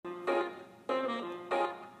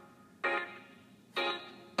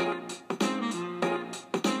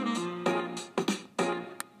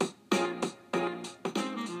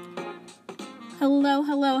Hello,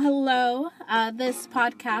 hello, hello. This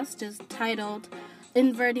podcast is titled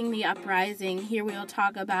Inverting the Uprising. Here we will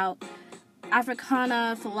talk about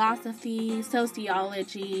Africana, philosophy,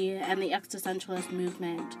 sociology, and the existentialist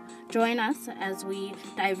movement. Join us as we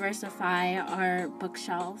diversify our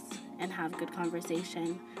bookshelves and have good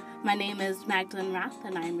conversation. My name is Magdalene Rath,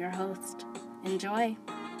 and I am your host. Enjoy.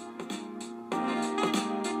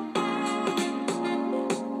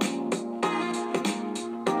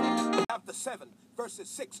 Chapter 7, verses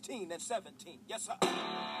 16 and 17. Yes, sir.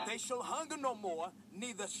 They shall hunger no more,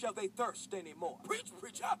 neither shall they thirst anymore. Preach,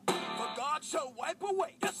 preacher. For God shall wipe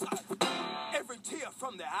away, yes, sir, every tear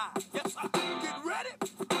from their eye. Yes, sir. Get ready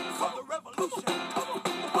for the revolution. Come on.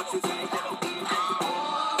 What you say? Come on. Do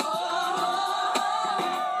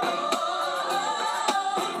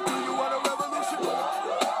you want a revolution?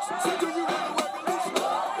 Say, do you want a revolution?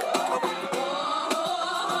 Come on.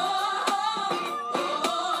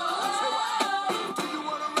 Do you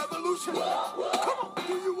want a revolution? Come on.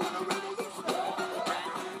 Do you want a revolution?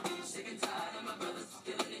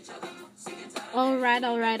 All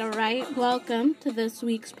right. Welcome to this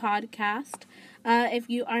week's podcast. If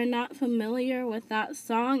you are not familiar with that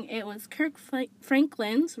song, it was Kirk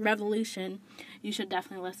Franklin's Revolution. You should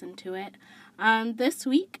definitely listen to it. This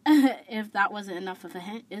week, if that wasn't enough of a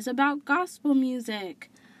hint, is about gospel music.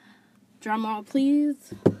 Drum roll,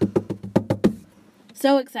 please.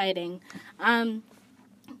 So exciting. I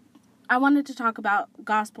wanted to talk about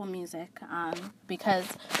gospel music because,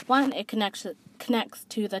 one, it connects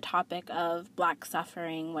to the topic of Black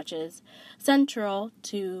suffering, which is central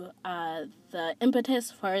to the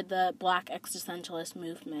impetus for the Black existentialist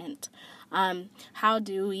movement. How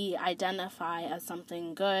do we identify as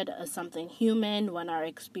something good, as something human, when our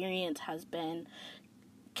experience has been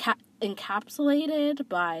encapsulated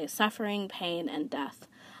by suffering, pain, and death?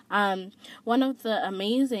 One of the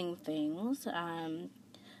amazing things,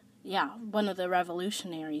 one of the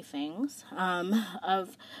revolutionary things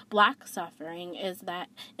of Black suffering is that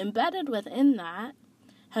embedded within that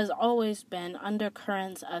has always been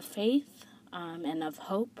undercurrents of faith and of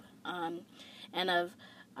hope and of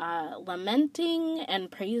lamenting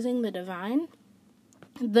and praising the divine.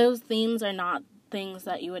 Those themes are not things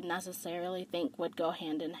that you would necessarily think would go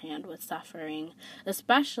hand in hand with suffering,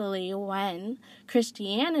 especially when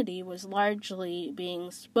Christianity was largely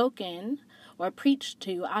being spoken or preached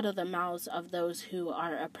to out of the mouths of those who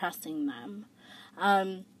are oppressing them.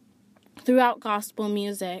 Throughout gospel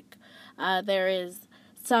music, there is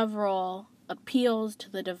several appeals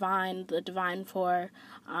to the divine for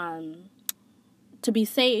to be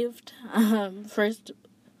saved,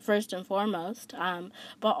 first and foremost,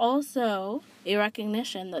 but also a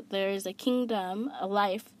recognition that there is a kingdom, a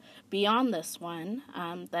life beyond this one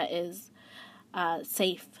that is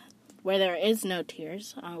safe, where there is no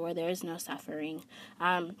tears, where there is no suffering.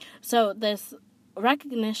 So this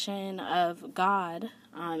recognition of God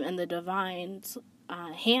and the divine's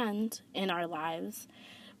hand in our lives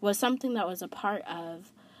was something that was a part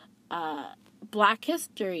of Black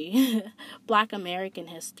history, Black American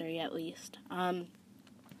history at least.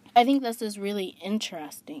 I think this is really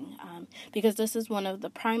interesting because this is one of the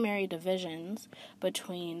primary divisions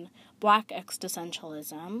between Black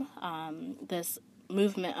existentialism, this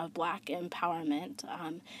movement of Black empowerment,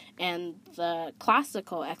 and the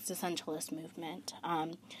classical existentialist movement.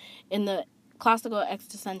 In the classical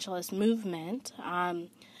existentialist movement,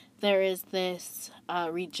 there is this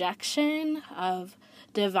rejection of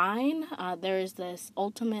divine. There is this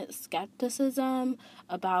ultimate skepticism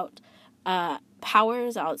about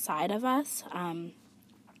powers outside of us.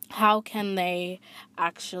 How can they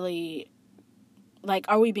actually,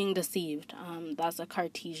 are we being deceived? That's a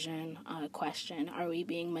Cartesian question. Are we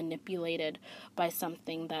being manipulated by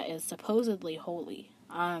something that is supposedly holy?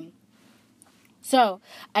 So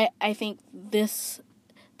I think this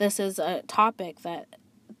is a topic that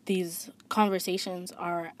these conversations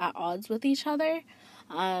are at odds with each other,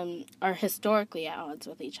 or historically at odds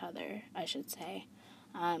with each other, I should say.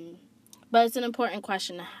 But it's an important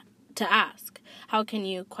question to ask. How can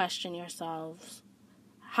you question yourselves?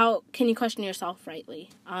 How can you question yourself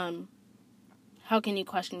rightly? How can you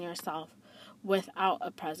question yourself without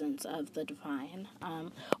a presence of the divine?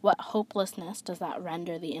 What hopelessness does that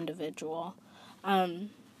render the individual? And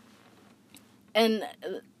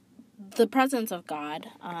the presence of God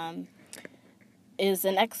is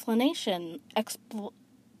an explanation.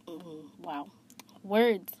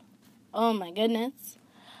 Words. Oh my goodness.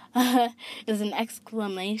 Is an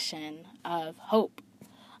exclamation of hope.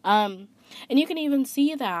 And you can even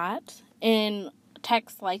see that in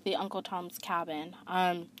texts like the Uncle Tom's Cabin,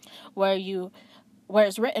 where where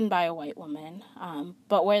it's written by a white woman,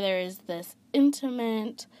 but where there is this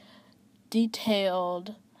intimate,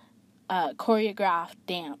 detailed, choreographed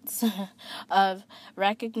dance of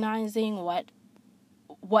recognizing what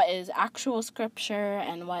is actual scripture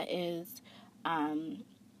and what is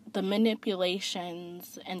the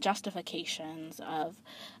manipulations and justifications of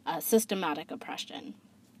systematic oppression.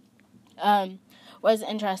 What's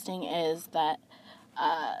interesting is that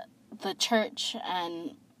the church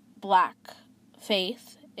and Black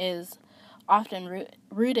faith is often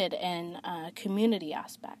rooted in community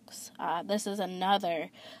aspects. This is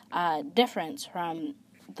another difference from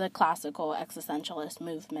the classical existentialist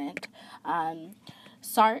movement.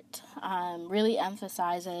 Sartre really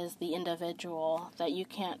emphasizes the individual, that you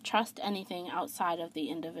can't trust anything outside of the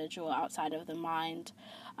individual, outside of the mind.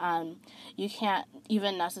 You can't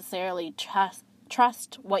even necessarily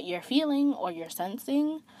trust what you're feeling or you're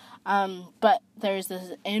sensing, but there's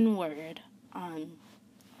this inner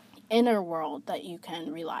world that you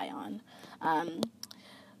can rely on.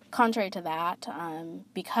 Contrary to that,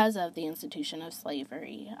 because of the institution of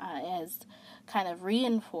slavery, it has kind of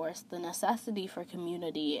reinforced the necessity for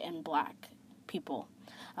community in Black people.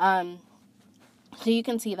 So you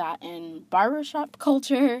can see that in barbershop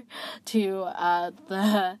culture to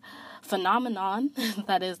the phenomenon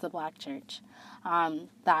that is the Black church.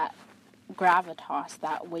 That gravitas,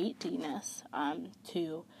 that weightiness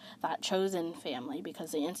to that chosen family,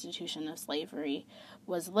 because the institution of slavery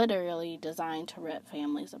was literally designed to rip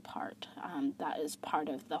families apart. That is part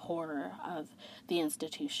of the horror of the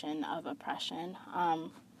institution of oppression.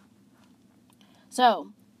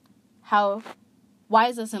 So, why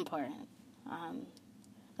is this important?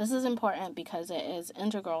 This is important because it is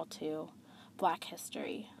integral to Black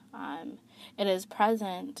history. It is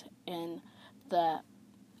present in the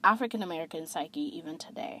African American psyche even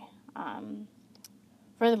today.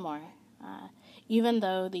 Furthermore, even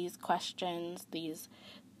though these questions, these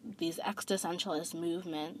existentialist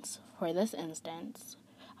movements, for this instance,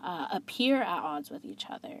 appear at odds with each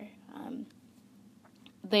other,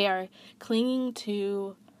 they are clinging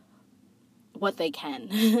to what they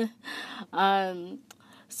can.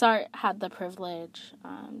 Sartre had the privilege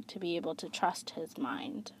to be able to trust his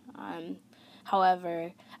mind.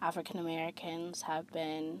 However, African Americans have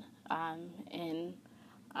been in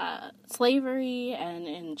slavery and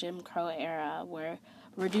in Jim Crow era were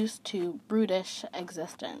reduced to brutish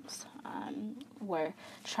existence, were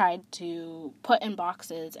tried to put in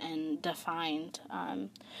boxes and defined.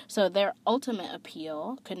 So their ultimate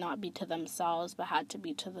appeal could not be to themselves, but had to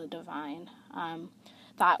be to the divine.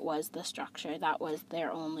 That was the structure. That was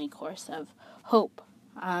their only course of hope.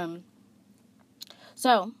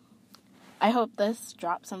 So I hope this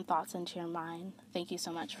dropped some thoughts into your mind. Thank you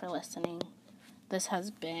so much for listening. This has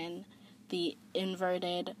been the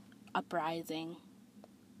Inverted Uprising.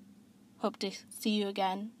 Hope to see you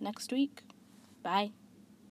again next week. Bye.